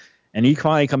bullpen, and he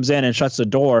finally comes in and shuts the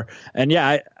door. And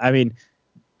yeah, I mean.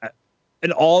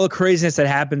 And all the craziness that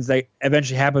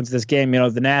eventually happens to this game,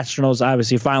 the Nationals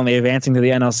obviously finally advancing to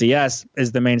the NLCS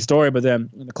is the main story. But then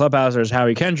in the clubhouse, there's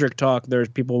Howie Kendrick talk. There's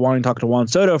people wanting to talk to Juan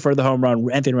Soto for the home run,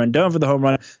 Anthony Rendon for the home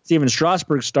run, Steven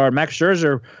Strasburg star, Max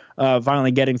Scherzer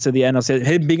finally getting to the NLCS,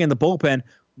 him being in the bullpen.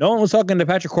 No one was talking to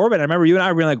Patrick Corbin. I remember you and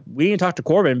I were like, we need to talk to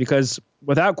Corbin because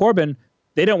without Corbin,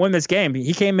 they didn't win this game.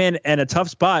 He came in a tough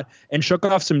spot and shook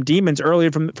off some demons earlier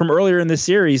from earlier in this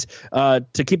series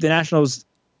to keep the Nationals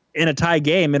in a tie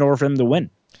game in order for them to win.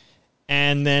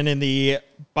 And then in the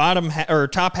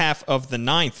top half of the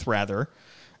 9th,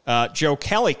 Joe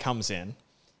Kelly comes in,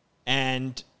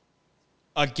 and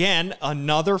again,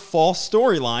 another false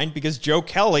storyline because Joe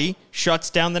Kelly shuts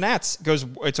down the Nats.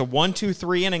 It's a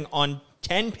 1-2-3 inning on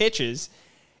 10 pitches,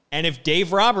 and if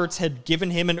Dave Roberts had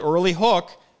given him an early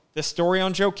hook, the story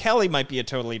on Joe Kelly might be a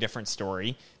totally different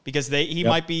story because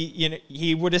might be,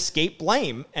 he would escape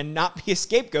blame and not be a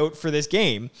scapegoat for this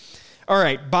game. All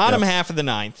right, bottom half of the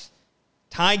 9th,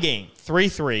 tie game,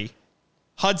 3-3.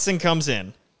 Hudson comes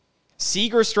in.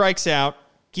 Seager strikes out.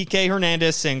 Kike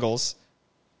Hernandez singles.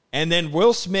 And then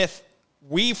Will Smith,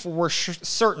 we were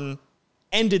certain,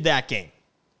 ended that game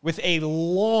with a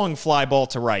long fly ball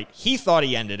to right. He thought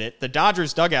he ended it. The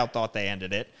Dodgers dugout thought they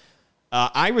ended it.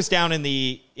 I was down in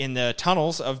the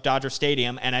tunnels of Dodger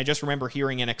Stadium, and I just remember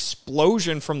hearing an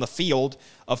explosion from the field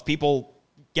of people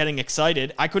getting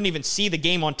excited. I couldn't even see the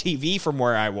game on TV from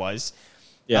where I was.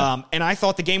 Yeah. And I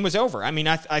thought the game was over. I mean,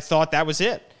 I thought that was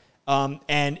it.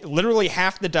 And literally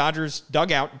half the Dodgers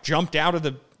dugout jumped out of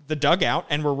the dugout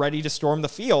and were ready to storm the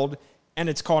field, and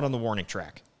it's caught on the warning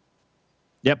track.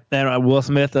 Yep, and Will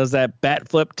Smith does that bat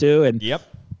flip too, and yep,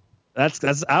 that's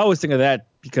I always think of that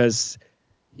because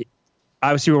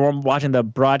obviously we were watching the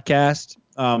broadcast,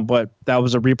 but that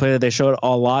was a replay that they showed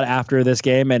a lot after this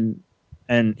game,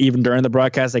 and even during the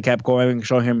broadcast they kept going and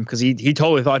showing him because he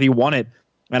totally thought he won it,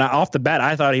 and off the bat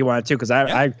I thought he won it too because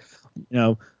I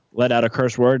let out a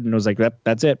curse word and was like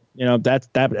that's it,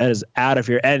 that is out of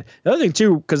here. And the other thing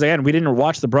too, because again we didn't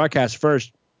watch the broadcast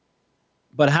first.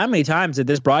 But how many times did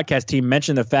this broadcast team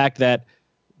mention the fact that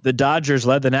the Dodgers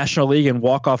led the National League in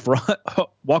walk-off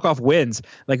wins,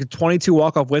 like 22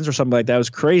 walk-off wins or something like that? It was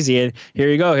crazy. And here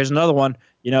you go. Here's another one.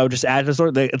 Just add to the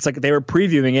story. It's like they were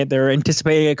previewing it. They were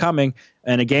anticipating it coming.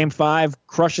 And a Game 5,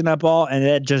 crushing that ball, and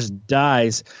it just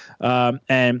dies. Back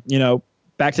to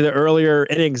the earlier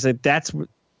innings, that's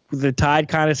the tide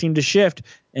kind of seemed to shift.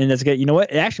 And it's you know what?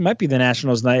 It actually might be the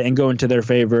Nationals' night and go into their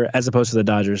favor as opposed to the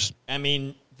Dodgers. I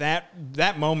mean,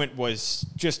 That moment was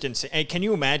just insane. And can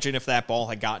you imagine if that ball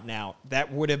had gotten out?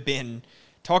 That would have been,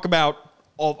 talk about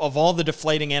of all the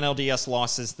deflating NLDS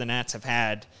losses the Nats have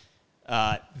had.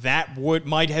 that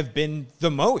might have been the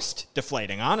most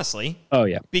deflating, honestly. Oh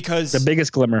yeah, because the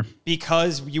biggest glimmer.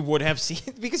 Because you would have seen,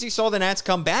 because you saw the Nats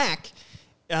come back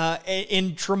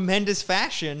in tremendous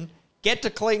fashion, get to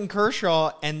Clayton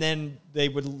Kershaw, and then they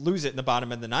would lose it in the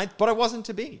bottom of the ninth. But it wasn't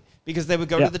to be, because they would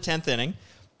go to the 10th inning,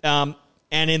 and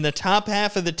in the top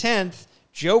half of the 10th,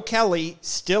 Joe Kelly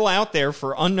still out there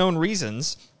for unknown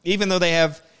reasons, even though they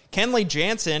have Kenley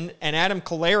Jansen and Adam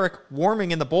Kolarek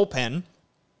warming in the bullpen.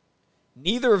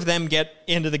 Neither of them get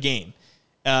into the game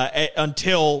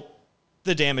until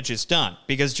the damage is done,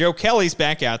 because Joe Kelly's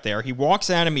back out there. He walks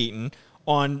Adam Eaton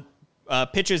on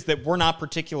pitches that were not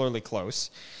particularly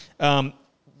close. Then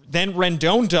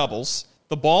Rendon doubles.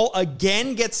 The ball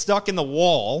again gets stuck in the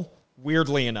wall,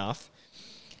 weirdly enough.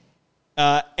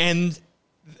 And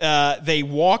they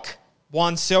walk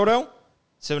Juan Soto.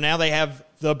 So now they have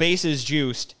the bases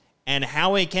juiced. And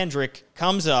Howie Kendrick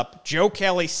comes up. Joe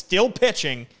Kelly still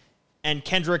pitching. And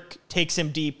Kendrick takes him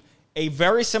deep. A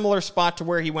very similar spot to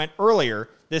where he went earlier.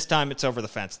 This time it's over the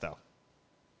fence, though.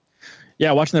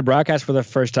 Yeah, watching the broadcast for the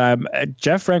first time,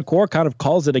 Jeff Francoeur kind of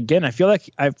calls it again. I feel like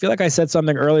I said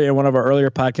something earlier in one of our earlier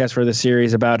podcasts for the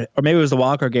series about, or maybe it was the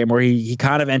Walker game, where he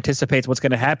kind of anticipates what's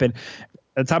going to happen.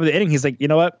 At the top of the inning, he's like, you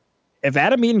know what? If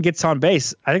Adam Eaton gets on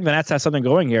base, I think the Nats have something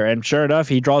going here. And sure enough,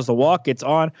 he draws the walk, gets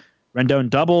on, Rendon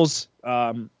doubles,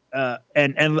 and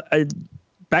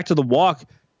back to the walk.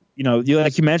 You know,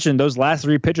 like you mentioned, those last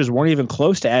three pitches weren't even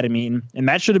close to Adam Eaton, and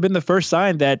that should have been the first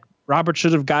sign that Robert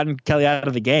should have gotten Kelly out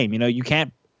of the game. You know, you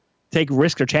can't take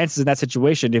risks or chances in that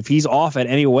situation. If he's off at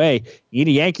any way, you need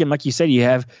to yank him. Like you said, you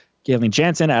have Kenley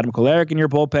Jansen, Adam Kolarek in your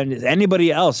bullpen.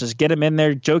 Anybody else, just get him in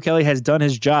there. Joe Kelly has done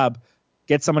his job.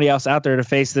 Get somebody else out there to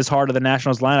face this heart of the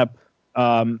Nationals lineup,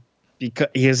 because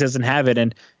he doesn't have it.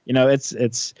 And you know,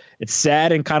 it's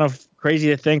sad and kind of crazy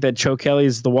to think that Joe Kelly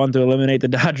is the one to eliminate the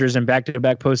Dodgers in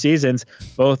back-to-back postseasons,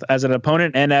 both as an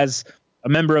opponent and as a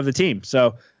member of the team.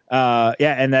 So,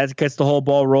 and that gets the whole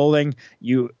ball rolling.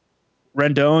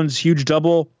 Rendon's huge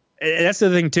double. And that's the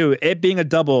thing, too. It being a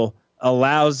double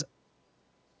allows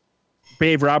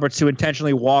Dave Roberts to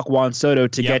intentionally walk Juan Soto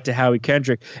to get to Howie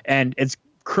Kendrick. And it's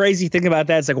crazy thinking about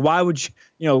that. It's like, why would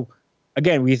you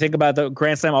again, we think about the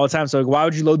Grand Slam all the time. So like, why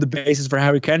would you load the bases for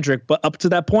Howie Kendrick? But up to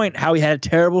that point, Howie had a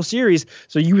terrible series.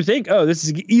 So you would think, oh, this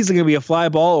is easily going to be a fly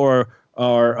ball or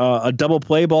a double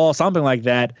play ball, something like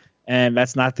that. And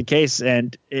that's not the case.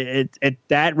 And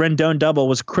that Rendon double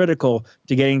was critical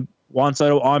to getting Juan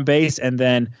Soto on base and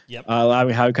then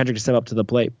allowing Howie Kendrick to step up to the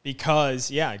plate.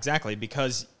 Because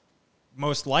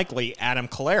most likely Adam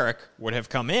Kolarek would have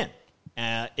come in.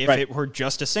 If it were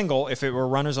just a single, if it were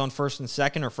runners on first and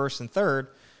second or first and third,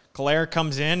 Kolarek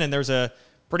comes in, and there's a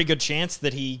pretty good chance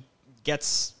that he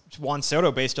gets Juan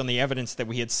Soto based on the evidence that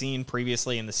we had seen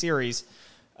previously in the series.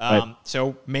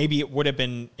 So maybe it would have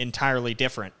been entirely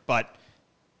different. But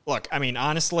look, I mean,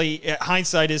 honestly,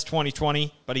 hindsight is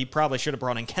 20/20. But he probably should have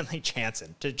brought in Kenley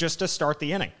Jansen to start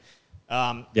the inning,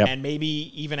 and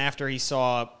maybe even after he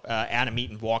saw Adam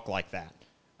Eaton walk like that.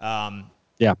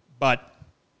 But.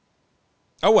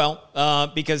 Oh, well,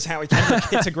 because Howie Kendrick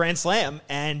hits a grand slam,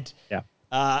 and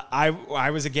I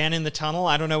was again in the tunnel.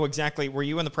 I don't know exactly. Were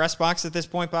you in the press box at this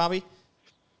point, Bobby?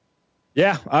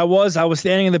 Yeah, I was. I was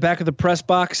standing in the back of the press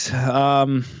box.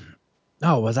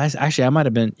 Was I? Actually, I might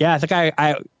have been. Yeah, I think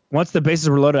I once the bases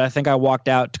were loaded, I think I walked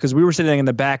out because we were sitting in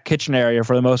the back kitchen area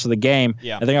for the most of the game.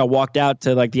 Yeah. I think I walked out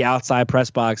to like the outside press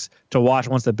box to watch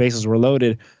once the bases were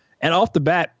loaded. And off the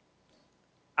bat,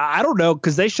 I don't know,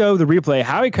 because they show the replay.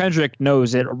 Howie Kendrick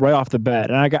knows it right off the bat,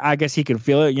 and I guess he can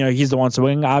feel it. You know, he's the one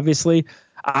swinging, obviously.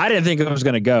 I didn't think it was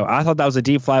going to go. I thought that was a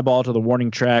deep fly ball to the warning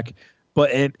track,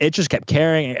 but it just kept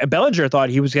carrying. Bellinger thought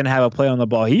he was going to have a play on the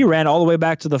ball. He ran all the way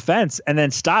back to the fence and then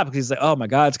stopped because he's like, oh, my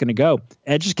God, it's going to go.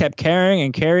 And it just kept carrying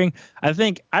and carrying. I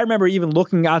remember even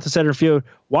looking out to center field,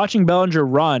 watching Bellinger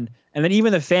run, and then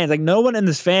even the fans, like no one in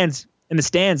the stands,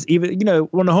 even, you know,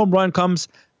 when a home run comes,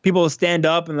 people will stand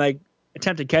up and like,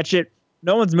 attempt to catch it.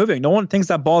 No one's moving. No one thinks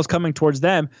that ball is coming towards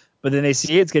them, but then they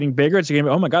see it's getting bigger. It's getting,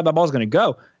 oh my God, that ball's going to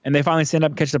go. And they finally stand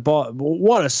up and catch the ball.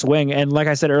 What a swing. And like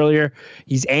I said earlier,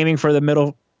 he's aiming for the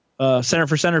middle center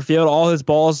field. All his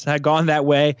balls had gone that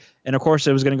way. And of course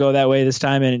it was going to go that way this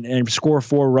time and score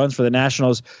 4 runs for the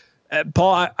Nationals.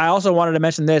 Paul, I also wanted to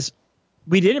mention this.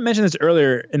 We didn't mention this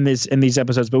earlier in these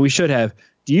episodes, but we should have.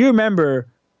 Do you remember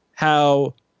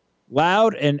how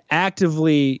loud and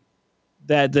actively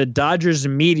that the Dodgers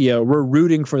media were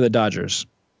rooting for the Dodgers?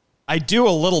 I do a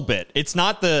little bit. It's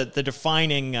not the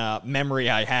defining memory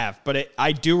I have, but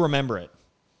I do remember it.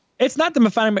 It's not the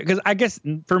defining, because I guess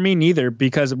for me neither,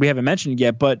 because we haven't mentioned it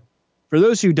yet. But for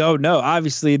those who don't know,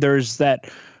 obviously there's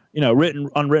that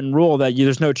unwritten rule that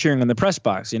there's no cheering in the press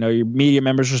box. Your media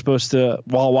members are supposed to,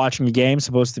 while watching a game,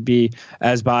 supposed to be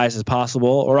as biased as possible,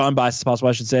 or unbiased as possible,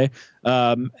 I should say,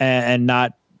 and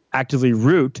not actively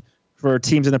root for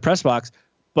teams in the press box.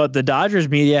 But the Dodgers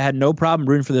media had no problem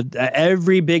rooting for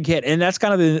every big hit. And that's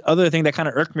kind of the other thing that kind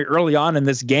of irked me early on in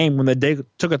this game when they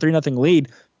took a 3-0 lead.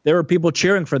 There were people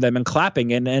cheering for them and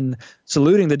clapping and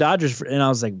saluting the Dodgers. And I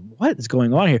was like, what is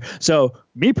going on here? So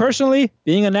me personally,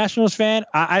 being a Nationals fan,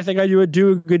 I think I would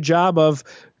do a good job of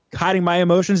hiding my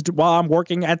emotions while I'm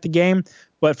working at the game.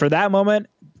 But for that moment,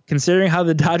 considering how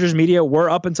the Dodgers media were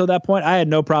up until that point, I had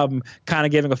no problem kind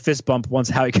of giving a fist bump once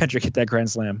Howie Kendrick hit that grand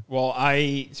slam. Well,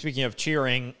 speaking of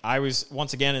cheering, I was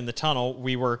once again in the tunnel.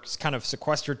 We were kind of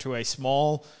sequestered to a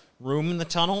small room in the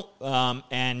tunnel,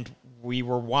 and we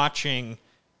were watching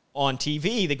on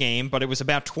TV the game, but it was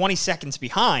about 20 seconds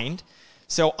behind.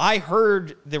 So I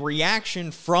heard the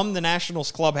reaction from the Nationals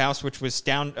clubhouse, which was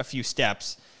down a few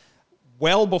steps,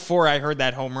 well before I heard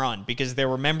that home run, because there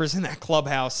were members in that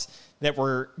clubhouse that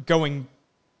were going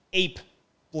ape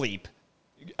bleep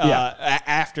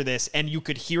after this, and you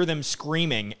could hear them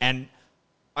screaming. And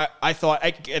I thought,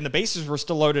 and the bases were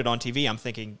still loaded on TV. I'm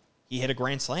thinking he hit a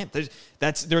grand slam.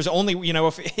 There's only,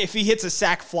 if he hits a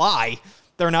sac fly,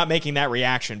 they're not making that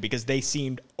reaction because they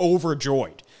seemed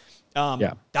overjoyed.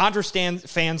 Dodgers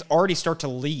fans already start to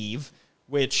leave,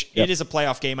 which it is a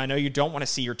playoff game. I know you don't want to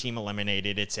see your team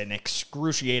eliminated. It's an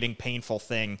excruciating, painful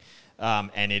thing,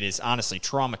 and it is honestly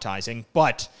traumatizing.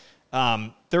 But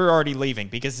they're already leaving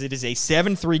because it is a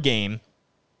 7-3 game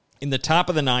in the top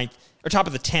of the 9th, or top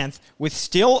of the 10th, with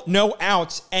still no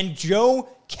outs, and Joe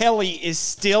Kelly is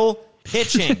still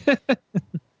pitching.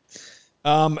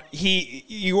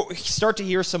 You start to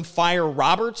hear some Fire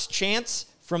Roberts chants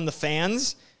from the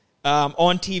fans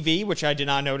on TV, which I did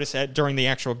not notice during the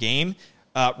actual game.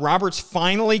 Roberts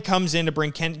finally comes in to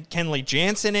bring Kenley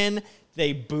Jansen in.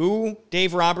 They boo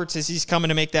Dave Roberts as he's coming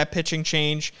to make that pitching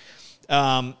change.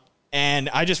 And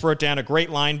I just wrote down a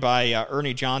great line by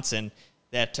Ernie Johnson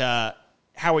that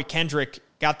Howie Kendrick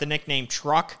got the nickname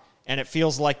Truck, and it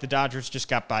feels like the Dodgers just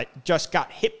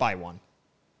got hit by one.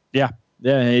 Yeah,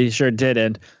 he sure did.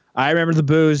 And I remember the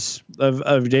boos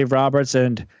of Dave Roberts,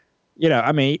 and you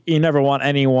never want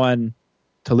anyone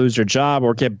to lose their job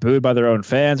or get booed by their own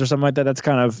fans or something like that.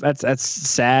 That's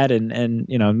sad and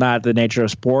not the nature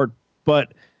of sport.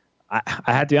 But I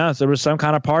had to be honest, there was some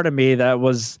kind of part of me that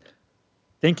was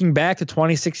thinking back to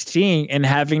 2016 and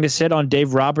having to sit on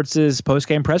Dave Roberts'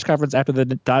 post-game press conference after the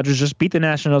Dodgers just beat the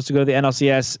Nationals to go to the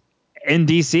NLCS in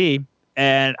DC.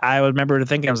 And I remember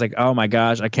thinking, I was like, oh my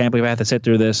gosh, I can't believe I have to sit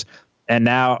through this. And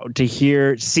now to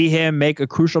see him make a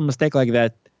crucial mistake like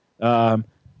that,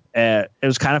 it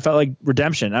was kind of felt like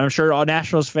redemption. I'm sure all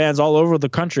Nationals fans all over the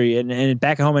country and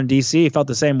back home in DC felt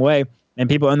the same way. And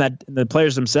people the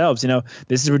players themselves,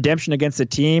 this is redemption against a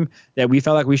team that we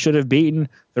felt like we should have beaten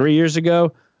 3 years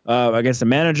ago, against a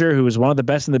manager who was one of the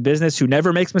best in the business, who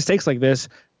never makes mistakes like this,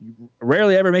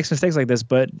 rarely ever makes mistakes like this,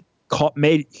 but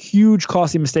made huge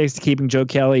costly mistakes to keeping Joe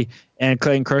Kelly and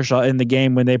Clayton Kershaw in the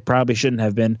game when they probably shouldn't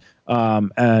have been.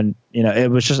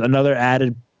 It was just another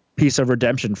added piece of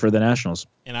redemption for the Nationals.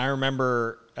 And I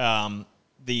remember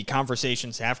the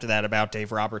conversations after that about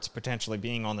Dave Roberts potentially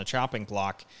being on the chopping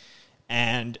block.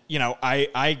 And,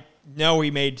 I know he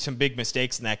made some big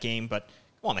mistakes in that game, but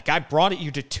come on, the guy brought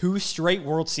you to 2 straight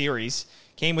World Series,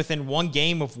 came within 1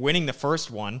 game of winning the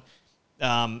first one.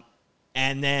 And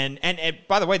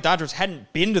by the way, Dodgers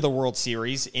hadn't been to the World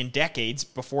Series in decades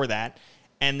before that.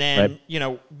 And then,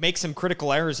 make some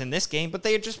critical errors in this game, but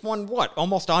they had just won,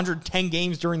 almost 110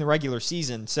 games during the regular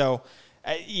season. So,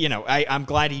 I'm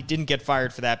glad he didn't get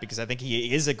fired for that because I think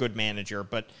he is a good manager,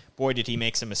 but boy, did he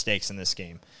make some mistakes in this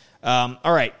game. All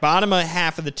right, bottom of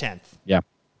half of the 10th. Yeah.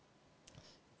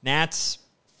 Nats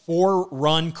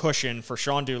 4-run cushion for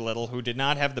Sean Doolittle, who did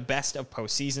not have the best of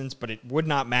postseasons, but it would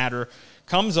not matter.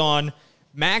 Comes on.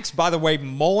 Max, by the way,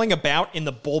 mulling about in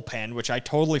the bullpen, which I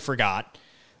totally forgot.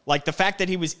 Like, the fact that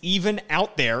he was even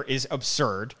out there is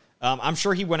absurd. I'm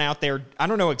sure he went out there. I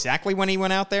don't know exactly when he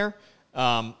went out there.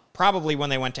 Probably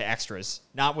when they went to extras,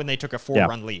 not when they took a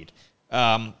 4-run lead.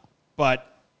 But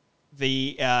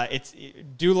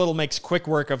Doolittle makes quick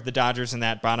work of the Dodgers in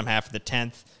that bottom half of the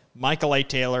 10th. Michael A.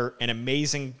 Taylor, an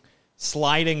amazing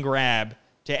sliding grab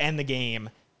to end the game,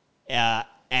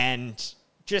 and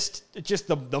just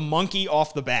the monkey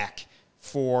off the back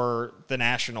for the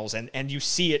Nationals, and you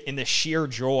see it in the sheer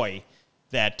joy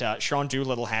that Sean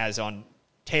Doolittle has on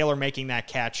Taylor making that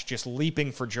catch, just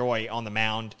leaping for joy on the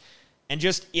mound. And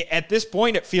just at this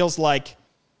point, it feels like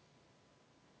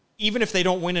even if they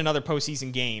don't win another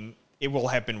postseason game, it will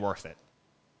have been worth it.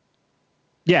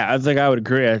 Yeah, I think I would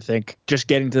agree. I think just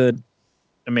getting to,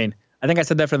 I think I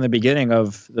said that from the beginning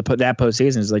of that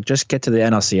postseason is like just get to the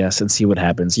NLCS and see what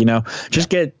happens. Just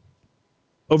get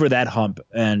over that hump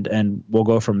and we'll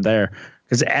go from there.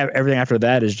 Because everything after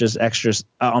that is just extras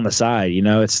on the side.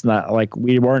 It's not like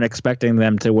we weren't expecting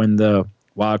them to win the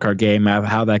wild card game.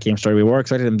 How that game started, we were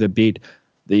expecting them to beat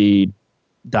the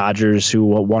Dodgers, who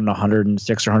won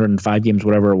 106 or 105 games,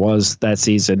 whatever it was that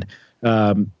season.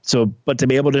 But to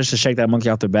be able just to shake that monkey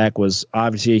off the back was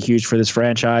obviously huge for this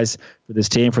franchise, for this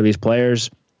team, for these players,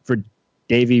 for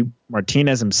Davey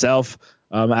Martinez himself.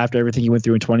 After everything he went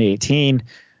through in 2018.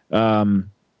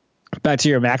 Back to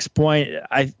your Max point,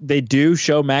 they do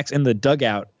show Max in the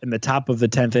dugout in the top of the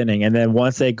 10th inning, and then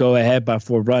once they go ahead by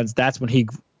 4 runs, that's when he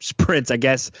sprints, I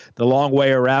guess, the long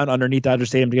way around underneath Dodger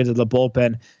Stadium to get to the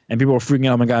bullpen, and people were freaking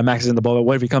out, oh my God, Max is in the bullpen.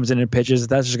 What if he comes in and pitches?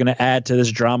 That's just going to add to this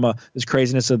drama, this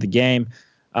craziness of the game.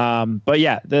 But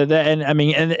yeah,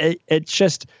 it's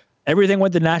just everything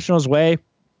went the Nationals' way.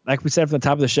 Like we said from the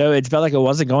top of the show, it felt like it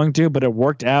wasn't going to, but it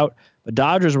worked out. The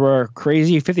Dodgers were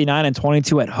crazy,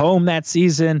 59-22 at home that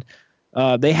season.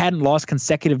 They hadn't lost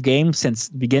consecutive games since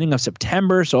the beginning of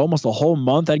September, so almost a whole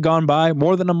month had gone by.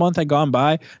 More than a month had gone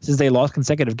by since they lost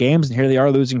consecutive games, and here they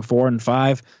are losing 4 and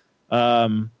 5.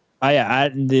 I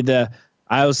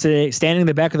was standing in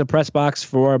the back of the press box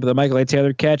for the Michael A.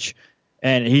 Taylor catch,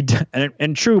 and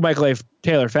in true Michael A.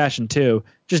 Taylor fashion too,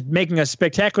 just making a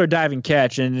spectacular diving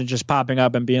catch and just popping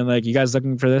up and being like, "You guys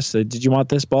looking for this? Did you want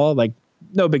this ball?" Like,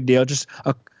 no big deal.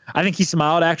 I think he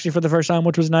smiled actually for the first time,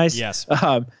 which was nice. Yes.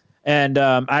 I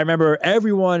remember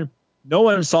no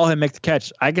one saw him make the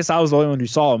catch. I guess I was the only one who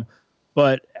saw him,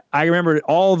 but I remember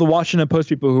all the Washington Post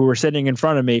people who were sitting in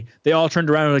front of me, they all turned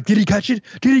around and were like, did he catch it?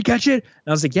 Did he catch it? And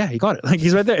I was like, yeah, he caught it. Like,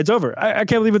 he's right there. It's over. I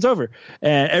can't believe it's over.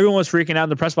 And everyone was freaking out in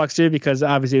the press box too, because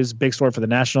obviously it was a big story for the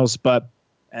Nationals. But,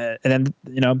 and then,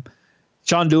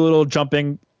 Sean Doolittle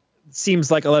jumping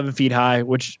seems like 11 feet high,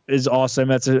 which is awesome.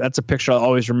 That's a picture I'll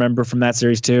always remember from that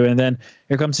series too. And then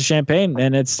here comes the champagne,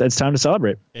 and it's time to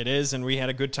celebrate. It is, and we had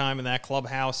a good time in that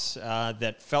clubhouse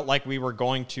that felt like we were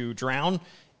going to drown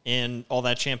in all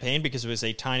that champagne because it was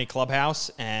a tiny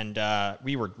clubhouse, and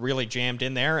we were really jammed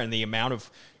in there, and the amount of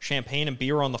champagne and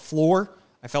beer on the floor,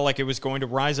 I felt like it was going to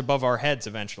rise above our heads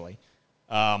eventually.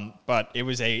 But it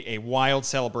was a wild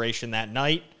celebration that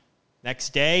night.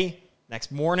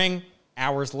 Next morning,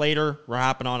 hours later, we're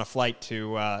hopping on a flight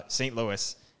to St.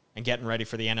 Louis and getting ready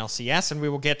for the NLCS, and we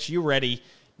will get you ready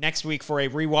next week for a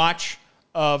rewatch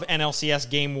of NLCS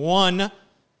Game 1,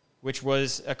 which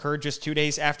occurred just 2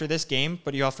 days after this game,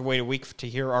 but you have to wait a week to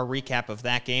hear our recap of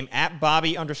that game. At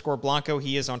Bobby_Blanco,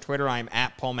 he is on Twitter. I am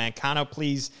at Paul Mancano.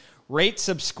 Please rate,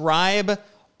 subscribe,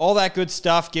 all that good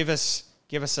stuff. Give us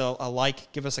a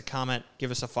like, give us a comment, give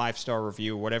us a 5-star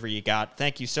review, whatever you got.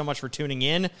 Thank you so much for tuning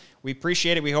in. We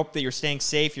appreciate it. We hope that you're staying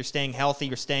safe, you're staying healthy,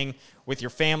 you're staying with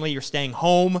your family, you're staying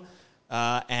home.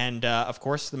 And of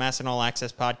course, the Masson All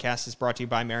Access podcast is brought to you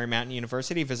by Marymount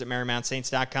University. Visit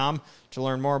MarymountSaints.com to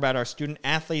learn more about our student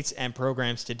athletes and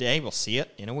programs today. We'll see you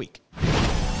in a week.